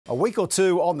A week or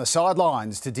two on the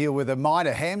sidelines to deal with a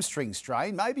minor hamstring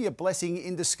strain may be a blessing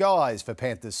in disguise for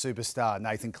Panthers superstar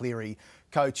Nathan Cleary.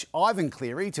 Coach Ivan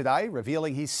Cleary today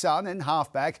revealing his son and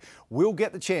halfback will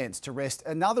get the chance to rest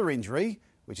another injury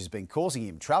which has been causing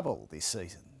him trouble this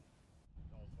season.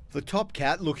 The top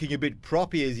cat looking a bit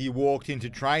proppy as he walked into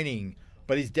training,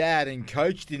 but his dad and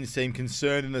coach didn't seem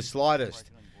concerned in the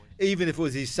slightest, even if it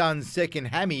was his son's second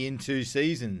hammy in 2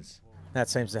 seasons. That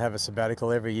seems to have a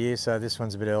sabbatical every year, so this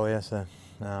one's a bit earlier. So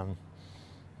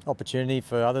opportunity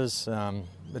for others.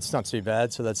 It's not too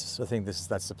bad. So I think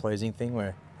that's the pleasing thing,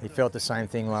 where he felt the same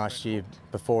thing last year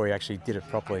before he actually did it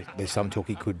properly. There's some talk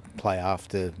he could play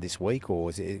after this week, or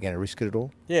is it going to risk it at all?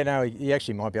 Yeah, no, he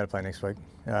actually might be able to play next week.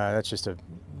 That's just with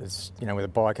a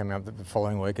bye coming up the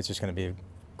following week, it's just going to be a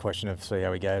question of see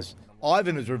how he goes.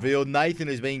 Ivan has revealed Nathan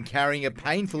has been carrying a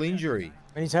painful injury.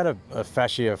 And he's had a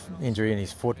fascia injury in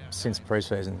his foot since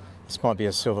pre-season. This might be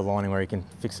a silver lining where he can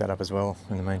fix that up as well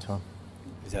in the meantime.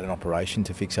 Is that an operation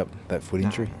to fix up that foot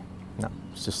injury? No,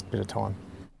 it's just a bit of time.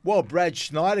 While Brad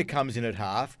Schneider comes in at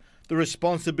half, the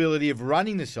responsibility of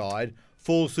running the side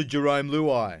falls to Jerome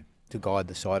Luai. To guide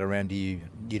the side around you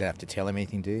don't have to tell him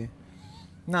anything, do you?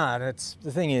 No,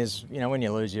 the thing is, when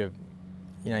you lose your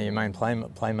main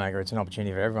playmaker, it's an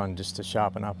opportunity for everyone just to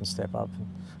sharpen up and step up.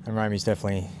 And Romy's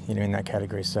definitely in that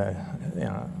category, so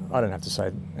I don't have to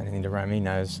say anything to Romy, he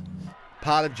knows.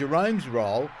 Part of Jerome's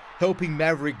role, helping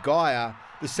Maverick Geyer,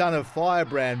 the son of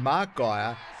firebrand Mark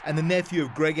Geyer and the nephew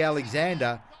of Greg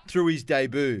Alexander, through his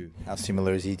debut. How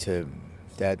similar is he to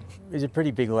Dad? He's a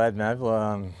pretty big lad, Mav.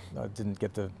 I didn't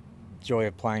get the joy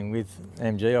of playing with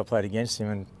MG. I played against him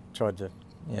and tried to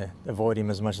avoid him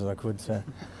as much as I could. So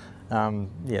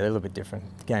they're a little bit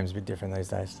different. The game's a bit different these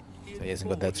days. So he hasn't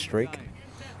got that streak?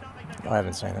 I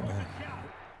haven't seen it, no.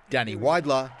 Danny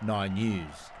Weidler, 9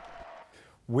 News.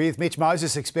 With Mitch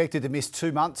Moses expected to miss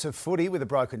 2 months of footy with a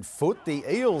broken foot, the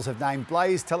Eels have named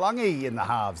Blaze Talangi in the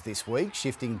halves this week,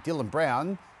 shifting Dylan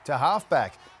Brown to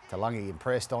halfback. Talangi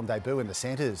impressed on debut in the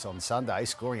centres on Sunday,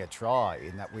 scoring a try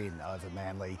in that win over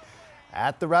Manly.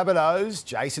 At the Rabbitohs,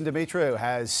 Jason Demetriou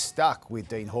has stuck with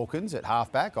Dean Hawkins at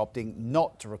halfback, opting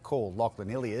not to recall Lachlan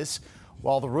Ilias.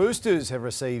 While the Roosters have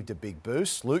received a big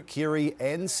boost, Luke Keary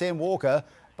and Sam Walker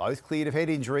both cleared of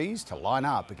head injuries to line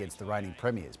up against the reigning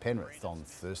premiers Penrith on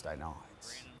Thursday night.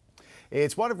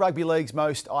 It's one of rugby league's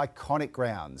most iconic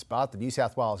grounds, but the New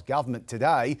South Wales government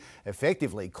today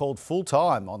effectively called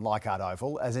full-time on Leichhardt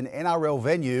Oval as an NRL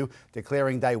venue,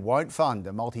 declaring they won't fund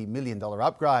a multi-million-dollar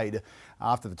upgrade.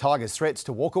 After the Tigers' threats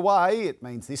to walk away, it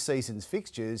means this season's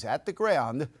fixtures at the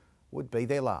ground would be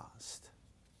their last.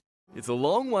 It's a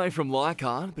long way from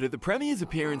Leichhardt, but at the Premier's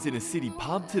appearance in a city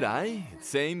pub today, it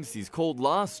seems he's called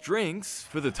last drinks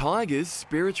for the Tigers'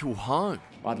 spiritual home.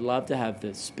 I'd love to have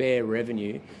the spare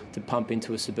revenue to pump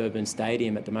into a suburban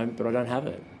stadium at the moment, but I don't have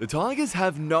it. The Tigers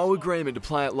have no agreement to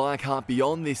play at Leichhardt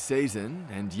beyond this season,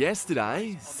 and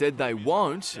yesterday said they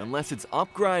won't unless it's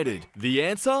upgraded. The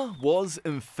answer was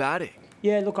emphatic.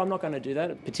 Yeah, look, I'm not going to do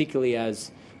that, particularly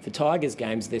as for Tigers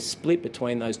games, they're split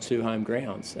between those 2 home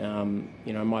grounds.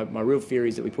 My real fear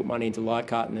is that we put money into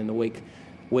Leichhardt and then the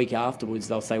week afterwards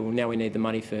they'll say, well, now we need the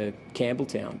money for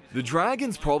Campbelltown. The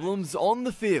Dragons' problems on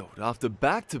the field after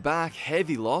back-to-back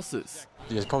heavy losses.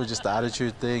 Yeah, it's probably just the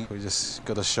attitude thing. We just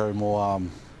got to show more,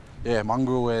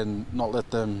 mongrel and not let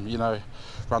them,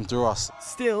 run through us.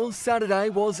 Still, Saturday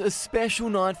was a special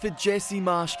night for Jesse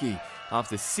Marschke.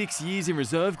 After 6 years in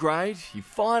reserve grade, he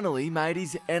finally made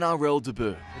his NRL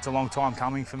debut. It's a long time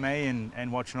coming for me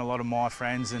and watching a lot of my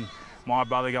friends and my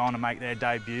brother go on to make their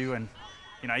debut, and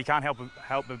you can't help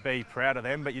but be proud of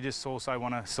them, but you just also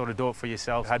want to sort of do it for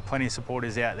yourself. I had plenty of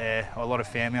supporters out there, a lot of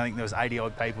family. I think there was 80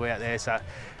 odd people out there, so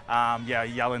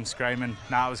yelling, screaming.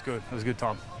 It was good. It was a good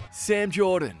time. Sam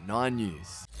Jordan, 9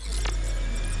 News.